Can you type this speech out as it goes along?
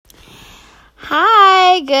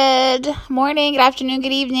Hi, good morning, good afternoon,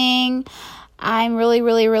 good evening. I'm really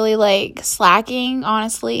like slacking,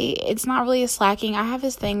 honestly. It's not really a slacking. I have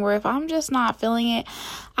this thing where if I'm just not feeling it,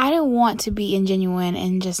 I don't want to be ingenuine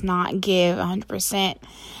and just not give 100%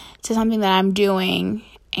 to something that I'm doing.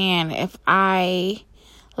 And if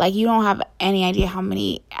you don't have any idea how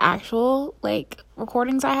many actual,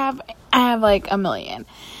 recordings I have. I have, a million.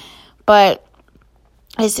 But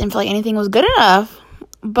I just didn't feel like anything was good enough.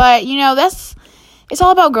 But, it's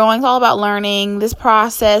all about growing. It's all about learning. This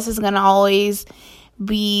process is going to always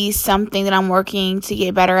be something that I'm working to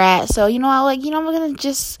get better at. So, I'm going to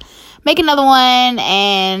just make another one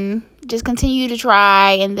and just continue to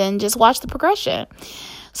try and then just watch the progression.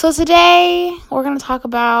 So today we're going to talk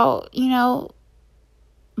about, not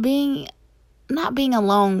being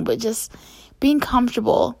alone, but just being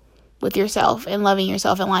comfortable with yourself and loving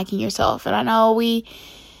yourself and liking yourself. And I know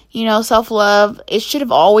self-love, it should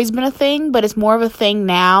have always been a thing, but it's more of a thing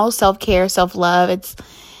now. Self-care, self-love,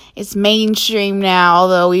 it's mainstream now,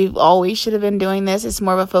 although we always should have been doing this. It's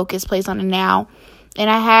more of a focus placed on it now. And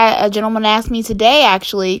I had a gentleman ask me today,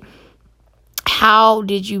 actually, how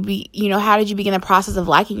did you begin the process of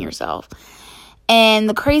liking yourself? And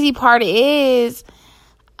the crazy part is,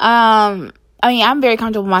 I'm very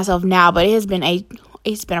comfortable with myself now, but it's been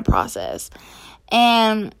a process.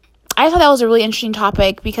 And I thought that was a really interesting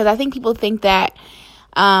topic because I think people think that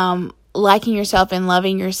liking yourself and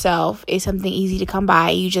loving yourself is something easy to come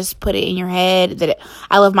by. You just put it in your head that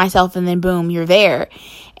I love myself and then boom, you're there.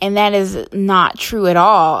 And that is not true at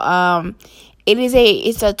all.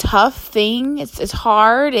 It's a tough thing. It's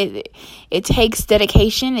hard. It takes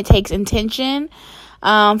dedication. It takes intention.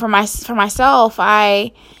 For myself,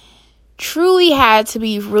 I truly had to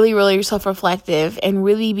be really, really self-reflective and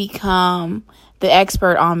really become the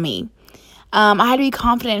expert on me. I had to be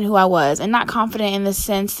confident in who I was, and not confident in the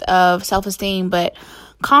sense of self-esteem, but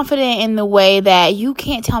confident in the way that you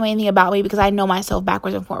can't tell me anything about me because I know myself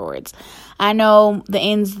backwards and forwards. I know the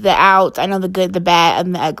ins, the outs. I know the good, the bad,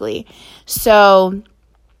 and the ugly. So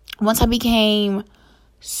once I became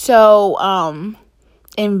so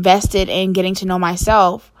invested in getting to know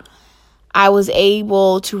myself, I was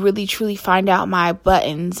able to really truly find out my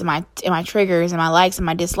buttons, my triggers, and my likes and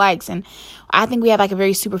my dislikes. And I think we have a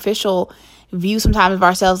very superficial view sometimes of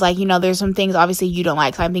ourselves. There's some things obviously you don't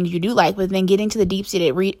like, some things you do like, but then getting to the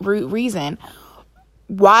deep-seated root reason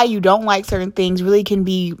why you don't like certain things really can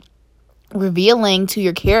be revealing to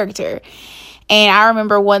your character. And I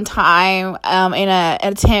remember one time in an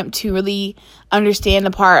attempt to really understand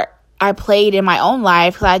the part I played in my own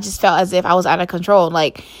life, because I just felt as if I was out of control.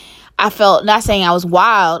 I felt, not saying I was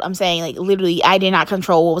wild, I'm saying literally I did not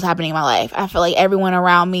control what was happening in my life. I felt like everyone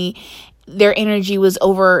around me, their energy was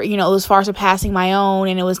over, it was far surpassing my own,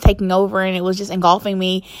 and it was taking over, and it was just engulfing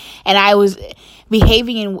me. And I was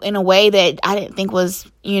behaving in a way that I didn't think was,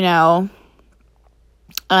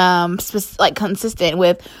 consistent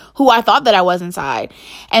with who I thought that I was inside.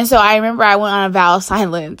 And so I remember I went on a vow of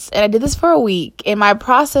silence, and I did this for a week. And my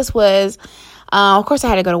process was, of course I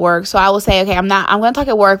had to go to work. So I will say, okay, I'm going to talk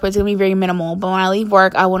at work, but it's going to be very minimal. But when I leave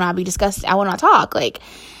work, I will not be discussing, I will not talk,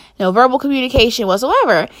 no verbal communication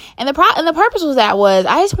whatsoever. And the purpose was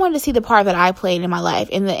I just wanted to see the part that I played in my life,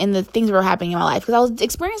 in the things that were happening in my life, because I was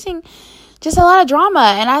experiencing just a lot of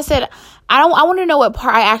drama. And I said, I want to know what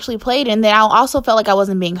part I actually played. And then I also felt like I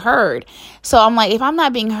wasn't being heard. So I'm like, if I'm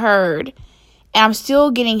not being heard and I'm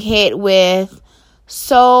still getting hit with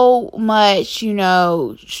so much,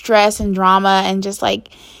 stress and drama, and just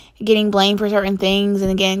getting blamed for certain things,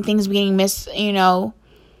 and again, things being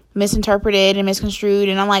misinterpreted and misconstrued,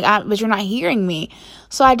 and I'm like, but you're not hearing me.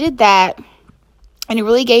 So I did that, and it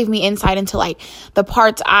really gave me insight into the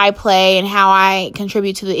parts I play and how I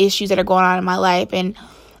contribute to the issues that are going on in my life. And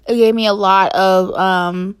it gave me a lot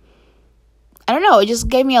of it just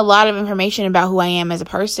gave me a lot of information about who I am as a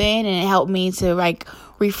person, and it helped me to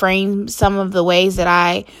reframe some of the ways that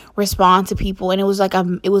I respond to people. And it was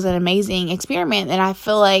it was an amazing experiment, and I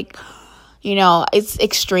feel like, it's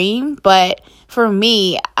extreme, but for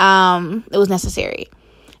me, it was necessary.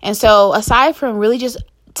 And so aside from really just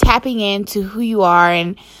tapping into who you are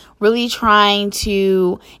and really trying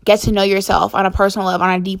to get to know yourself on a personal level,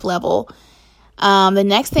 on a deep level, the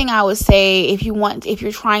next thing I would say, if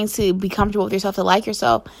you're trying to be comfortable with yourself, to like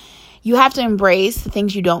yourself, you have to embrace the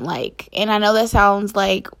things you don't like. And I know that sounds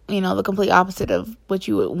like, the complete opposite of what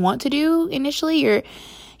you would want to do initially. Your,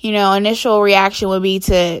 initial reaction would be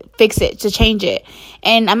to fix it, to change it.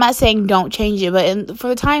 And I'm not saying don't change it, but for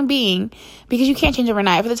the time being, because you can't change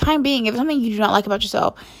overnight, for the time being, if it's something you do not like about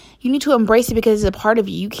yourself, you need to embrace it because it's a part of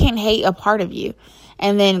you. You can't hate a part of you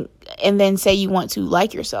and then say you want to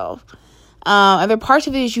like yourself. other parts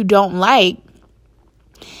of it that you don't like,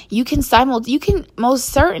 you can most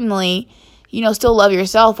certainly, still love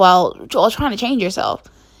yourself while trying to change yourself.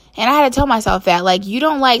 And I had to tell myself that, like, you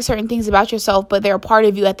don't like certain things about yourself, but they're a part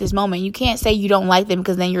of you at this moment. You can't say you don't like them,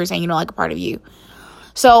 because then you're saying you don't like a part of you.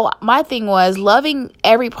 So my thing was loving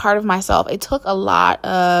every part of myself. It took a lot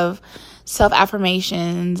of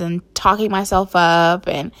self-affirmations and talking myself up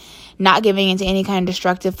and not giving into any kind of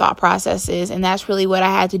destructive thought processes. And that's really what I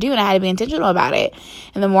had to do. And I had to be intentional about it.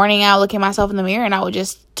 In the morning, I would look at myself in the mirror and I would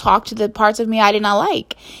just talk to the parts of me I did not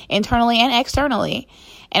like, internally and externally.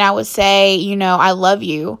 And I would say, I love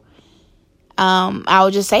you. I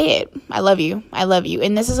would just say it. I love you. I love you.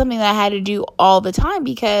 And this is something that I had to do all the time,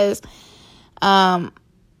 because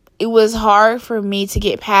it was hard for me to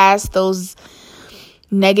get past those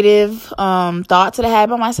negative thoughts that I had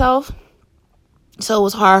about myself. So it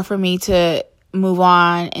was hard for me to move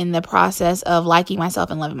on in the process of liking myself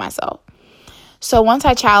and loving myself. So once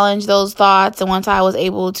I challenged those thoughts, and once I was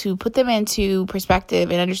able to put them into perspective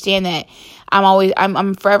and understand that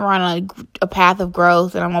I'm forever on a path of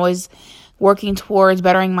growth, and I'm always working towards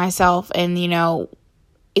bettering myself, and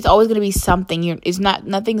it's always going to be something.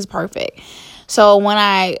 Nothing's perfect. So when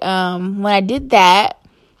I did that,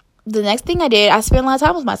 the next thing I did, I spent a lot of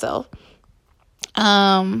time with myself.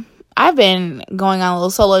 I've been going on little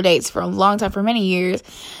solo dates for a long time, for many years.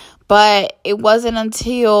 But it wasn't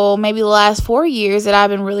until maybe the last 4 years that I've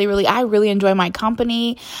been I really enjoy my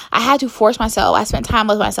company. I had to force myself. I spent time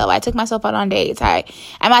with myself. I took myself out on dates. I'm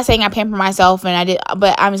not saying I pamper myself,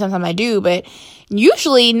 but sometimes I do. But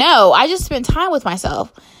usually, no, I just spend time with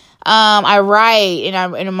myself. I write,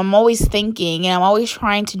 and I'm always thinking, and I'm always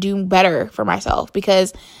trying to do better for myself,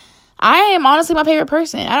 because I am honestly my favorite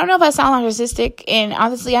person. I don't know if I sound narcissistic, and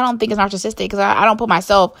honestly, I don't think it's narcissistic, because I don't put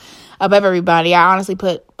myself above everybody. I honestly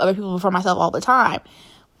put other people before myself all the time.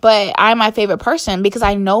 But I'm my favorite person because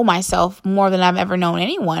I know myself more than I've ever known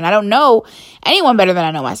anyone. I don't know anyone better than I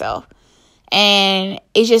know myself. And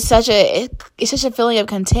it's just such a feeling of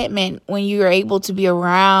contentment when you're able to be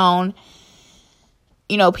around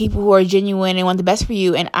people who are genuine and want the best for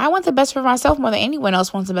you. And I want the best for myself more than anyone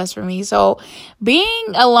else wants the best for me. So being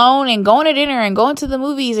alone and going to dinner and going to the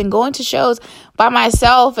movies and going to shows by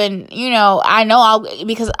myself, and,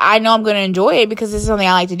 because I know I'm going to enjoy it, because this is something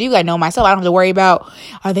I like to do. I know myself. I don't have to worry about,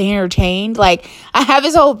 are they entertained? Like, I have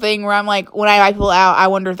this whole thing where I'm like, when I invite people out, I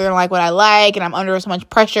wonder if they're going to like what I like, and I'm under so much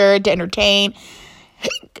pressure to entertain.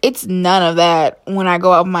 It's none of that when I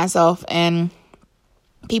go out with myself. And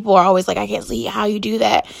people are always like, I can't see how you do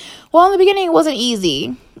that. Well, in the beginning, it wasn't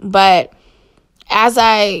easy. But as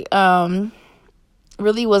I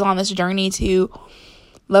really was on this journey to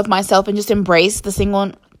love myself and just embrace the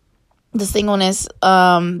singleness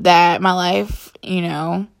that my life,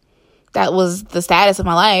 that was the status of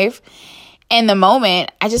my life. In the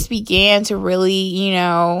moment, I just began to really,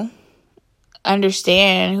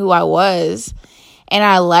 understand who I was. And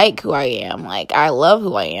I like who I am. Like, I love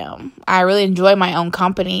who I am. I really enjoy my own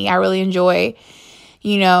company. I really enjoy,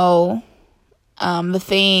 the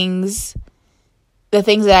things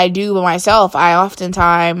that I do by myself. I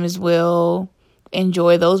oftentimes will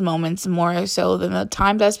enjoy those moments more so than the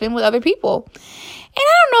times I spend with other people. And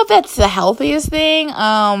I don't know if that's the healthiest thing.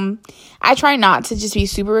 I try not to just be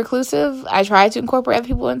super reclusive. I try to incorporate other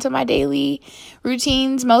people into my daily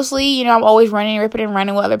routines. Mostly, I'm always ripping and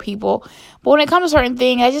running with other people. But when it comes to certain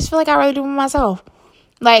things, I just feel like I rather do it myself.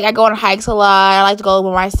 Like, I go on hikes a lot. I like to go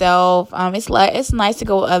by myself. It's nice to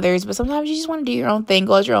go with others, but sometimes you just want to do your own thing,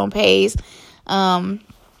 go at your own pace,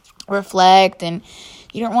 reflect, and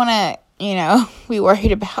you don't want to, be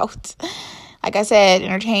worried about, like I said,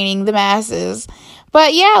 entertaining the masses.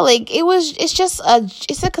 But yeah, like,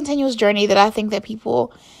 it's a continuous journey that I think that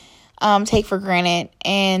people take for granted,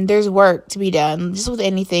 and there's work to be done. Just with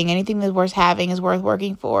anything that's worth having is worth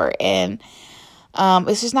working for, and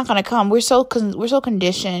it's just not going to come. We're so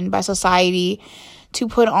conditioned by society to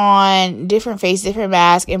put on different faces, different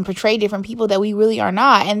masks, and portray different people that we really are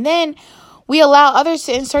not. And then we allow others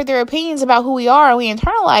to insert their opinions about who we are, and we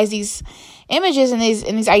internalize these images and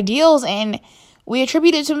these ideals, and we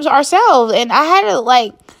attribute it to ourselves. And I had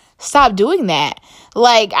to stop doing that.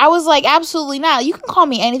 I was like, absolutely not. You can call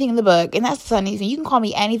me anything in the book, and that's the funny thing. You can call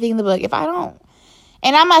me anything in the book. If I don't,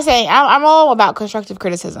 and I'm not saying, I'm all about constructive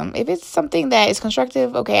criticism. If it's something that is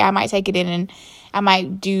constructive, okay, I might take it in, and I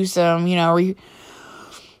might do some,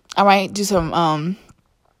 I might do some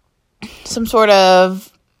sort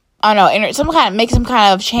of, I don't know, make some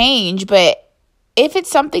kind of change. But if it's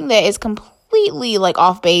something that is completely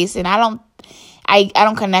off base, and I don't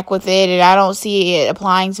connect with it, and I don't see it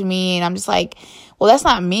applying to me, and I'm just like, well, that's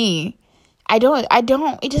not me.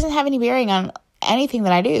 it doesn't have any bearing on anything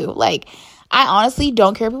that I do. Like, I honestly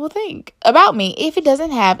don't care what people think about me if it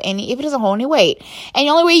doesn't hold any weight. And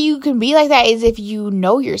the only way you can be like that is if you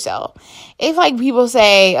know yourself. If, like, people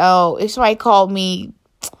say, oh, if somebody called me,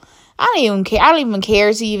 I don't even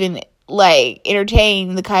care to even, like,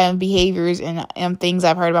 entertain the kind of behaviors and things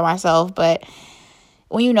I've heard about myself. But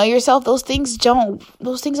when you know yourself, those things don't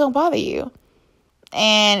bother you.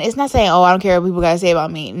 And it's not saying, oh, I don't care what people gotta say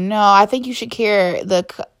about me. No, I think you should care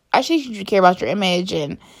you should care about your image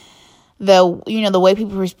and the way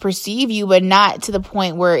people perceive you, but not to the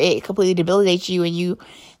point where it completely debilitates you and you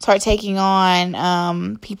start taking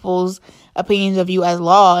on people's opinions of you as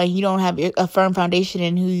law, and you don't have a firm foundation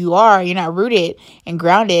in who you are. You're not rooted and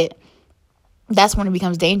grounded. That's when it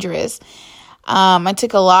becomes dangerous. I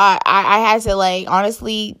took a lot. I had to, like,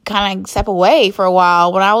 honestly kind of step away for a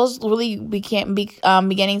while when I was really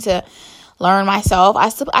beginning to learn myself.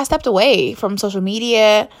 I stepped away from social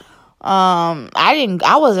media.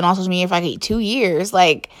 I wasn't on social media for like 2 years.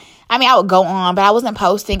 Like, I mean, I would go on, but I wasn't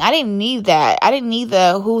posting. I didn't need that. I didn't need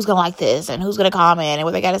the who's gonna like this and who's gonna comment and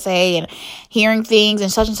what they gotta say and hearing things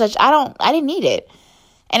and such. I didn't need it.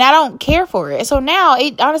 And I don't care for it. So now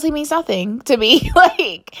it honestly means nothing to me.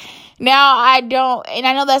 Like, now I don't, and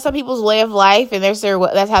I know that's some people's way of life and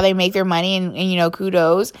that's how they make their money and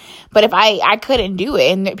kudos. But if I couldn't do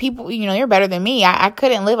it, and people, you're better than me. I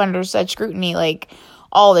couldn't live under such scrutiny, like,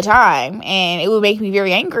 all the time, and it would make me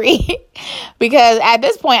very angry because at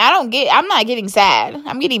this point I'm not getting sad.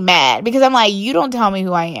 I'm getting mad because I'm like, you don't tell me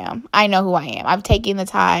who I am. I know who I am. I've taken the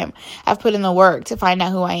time. I've put in the work to find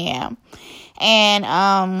out who I am.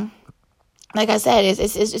 And, like I said,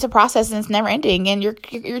 it's a process and it's never ending, and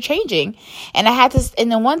you're changing. And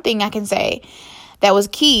and the one thing I can say that was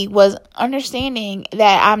key was understanding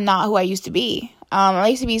that I'm not who I used to be. I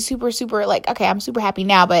used to be super, super, like, okay, I'm super happy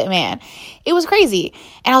now, but man, it was crazy.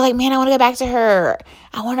 And I was like, man, I want to go back to her.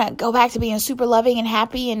 I want to go back to being super loving and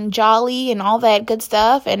happy and jolly and all that good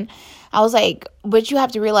stuff. And I was like, but you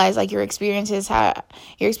have to realize, like, your experiences have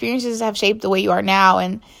shaped the way you are now.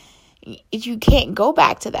 And you can't go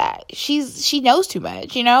back to that. She knows too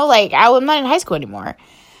much, like, I'm not in high school anymore.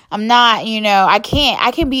 I'm not, I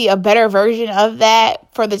can be a better version of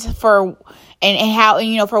that for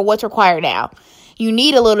how, for what's required now. You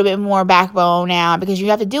need a little bit more backbone now because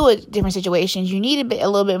you have to deal with different situations. You need a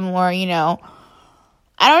little bit more, I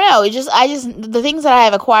don't know. The things that I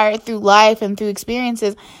have acquired through life and through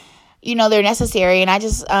experiences, they're necessary. And I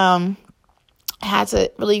just had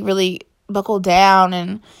to really, really buckle down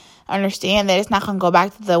and understand that it's not going to go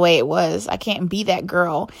back to the way it was. I can't be that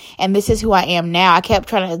girl. And this is who I am now. I kept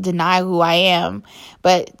trying to deny who I am,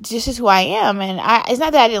 but this is who I am. And it's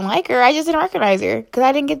not that I didn't like her. I just didn't recognize her because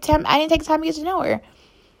I didn't take the time to get to know her.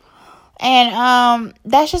 And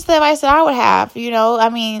that's just the advice that I would have. I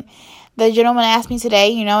mean, the gentleman asked me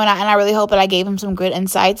today, and I really hope that I gave him some good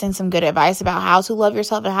insights and some good advice about how to love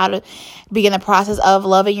yourself and how to begin the process of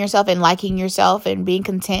loving yourself and liking yourself and being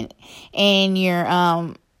content in your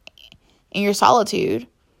solitude.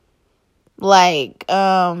 Like,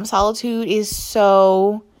 solitude is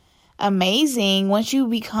so amazing once you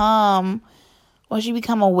become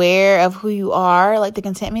aware of who you are. Like, the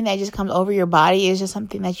contentment that just comes over your body is just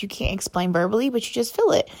something that you can't explain verbally, but you just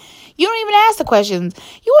feel it. You don't even ask the questions.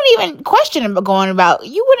 You wouldn't even question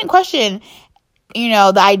you wouldn't question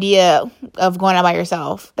the idea of going out by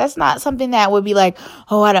yourself. That's not something that would be like,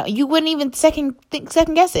 oh, you wouldn't even second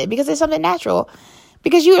guess it because it's something natural.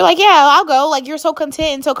 Because you were like, yeah, I'll go. Like, you're so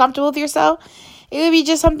content and so comfortable with yourself. It would be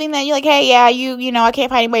just something that you're like, hey, yeah, I can't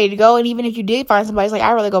find anybody to go. And even if you did find somebody, it's like,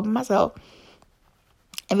 I'd rather go by myself.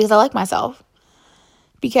 And because I like myself.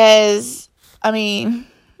 Because, I mean,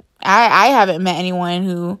 I haven't met anyone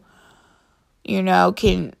who,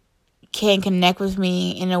 can connect with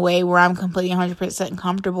me in a way where I'm completely 100%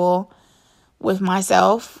 comfortable with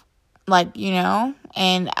myself. Like,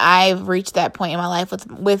 and I've reached that point in my life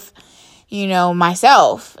with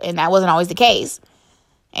myself, and that wasn't always the case.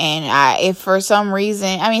 And if for some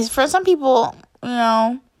reason, for some people,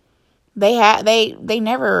 they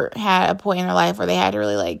never had a point in their life where they had to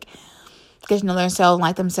really, like, get to know themselves and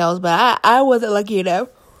like themselves, but I wasn't lucky enough.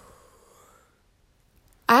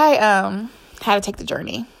 I had to take the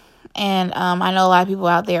journey, and I know a lot of people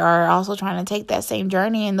out there are also trying to take that same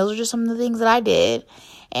journey, and those are just some of the things that I did,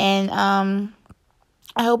 and I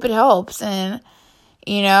hope it helps. And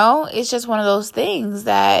it's just one of those things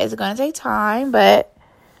that is going to take time, but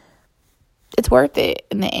it's worth it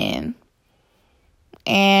in the end.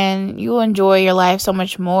 And you will enjoy your life so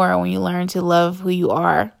much more when you learn to love who you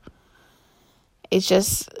are. it's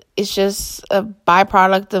just a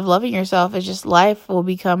byproduct of loving yourself. It's just life will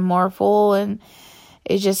become more full, and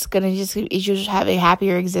it's just gonna you just have a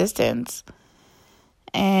happier existence.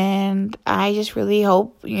 And I just really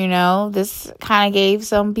hope, this kind of gave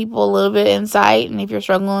some people a little bit of insight. And if you're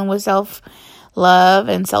struggling with self-love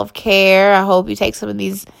and self-care, I hope you take some of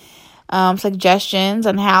these suggestions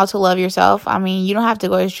on how to love yourself. I mean, you don't have to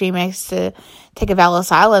go to Extreme X to take a vow of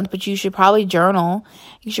silence, but you should probably journal.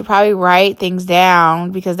 You should probably write things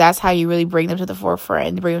down, because that's how you really bring them to the forefront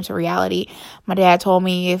and bring them to reality. My dad told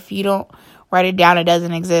me, if you don't write it down, it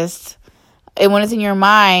doesn't exist. And when it's in your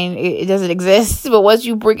mind, it doesn't exist. But once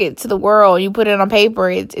you bring it to the world, you put it on paper,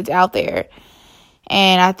 it's out there.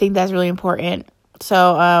 And I think that's really important.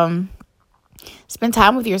 So spend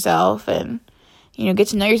time with yourself and, get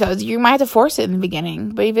to know yourself. You might have to force it in the beginning,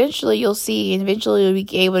 but eventually you'll see, and eventually you'll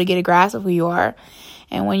be able to get a grasp of who you are.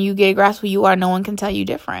 And when you get a grasp of who you are, no one can tell you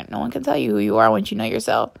different. No one can tell you who you are once you know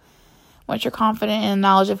yourself. Once you're confident in the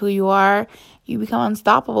knowledge of who you are, you become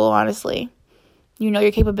unstoppable, honestly. You know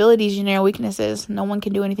your capabilities, you know your weaknesses. No one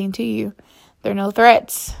can do anything to you. There are no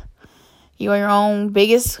threats. You are your own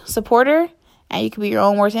biggest supporter, and you can be your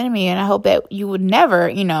own worst enemy. And I hope that you would never,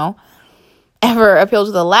 ever appeal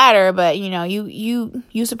to the latter, but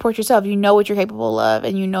you support yourself. You know what you're capable of,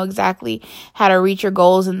 and you know exactly how to reach your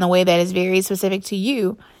goals in the way that is very specific to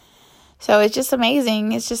you. So it's just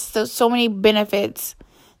amazing. It's just so many benefits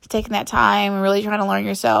to taking that time and really trying to learn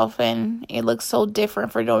yourself, and it looks so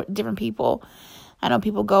different for different people. I know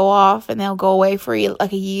people go off and they'll go away for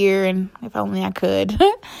like a year, and if only I could.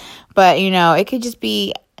 But it could just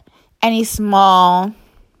be any small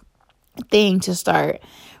thing to start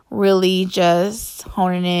really just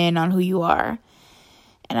honing in on who you are.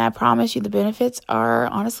 And I promise you the benefits are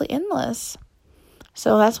honestly endless.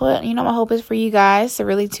 So that's what, my hope is for you guys, to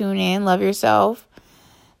really tune in, love yourself,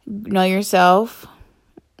 know yourself,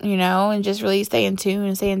 and just really stay in tune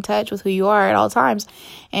and stay in touch with who you are at all times.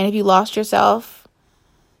 And if you lost yourself,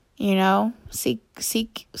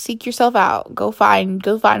 seek yourself out. Go find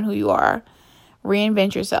who you are.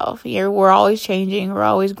 Reinvent yourself. We're always changing. We're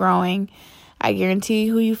always growing. I guarantee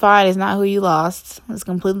who you find is not who you lost. It's a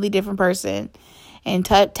completely different person. And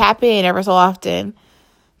tap in ever so often,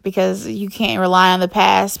 because you can't rely on the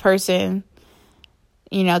past person,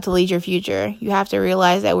 to lead your future. You have to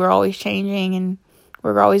realize that we're always changing and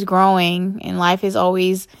we're always growing, and life is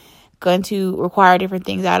always going to require different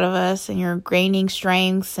things out of us, and you're gaining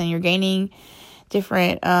strengths, and you're gaining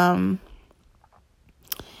different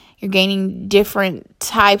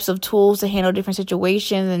types of tools to handle different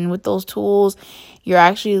situations. And with those tools, you're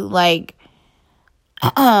actually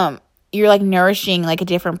you're nourishing a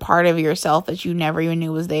different part of yourself that you never even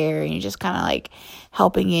knew was there, and you're just kind of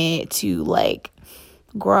helping it to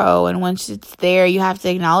grow. And once it's there, you have to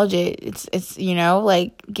acknowledge it. It's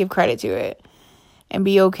give credit to it and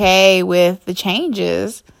be okay with the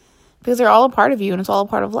changes, because they're all a part of you and it's all a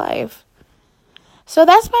part of life. So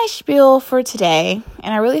that's my spiel for today,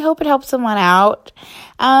 and I really hope it helps someone out.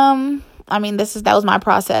 That was my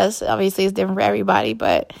process. Obviously, it's different for everybody,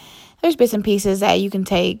 but there's bits and pieces that you can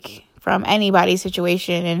take from anybody's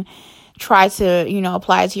situation and try to,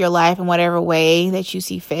 apply it to your life in whatever way that you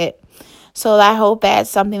see fit. So I hope that's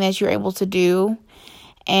something that you're able to do.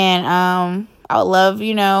 And I would love,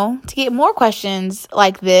 to get more questions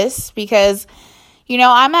like this, because,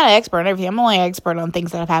 I'm not an expert on everything. I'm only an expert on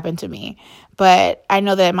things that have happened to me. But I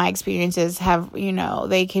know that my experiences have,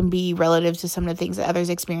 they can be relative to some of the things that others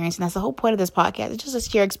experience. And that's the whole point of this podcast. It's just to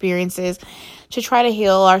share experiences, to try to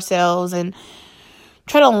heal ourselves and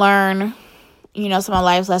try to learn, some of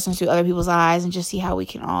life's lessons through other people's eyes, and just see how we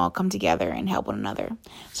can all come together and help one another.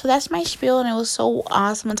 So that's my spiel, and it was so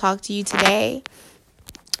awesome to talk to you today.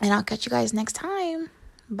 And I'll catch you guys next time.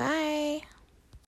 Bye.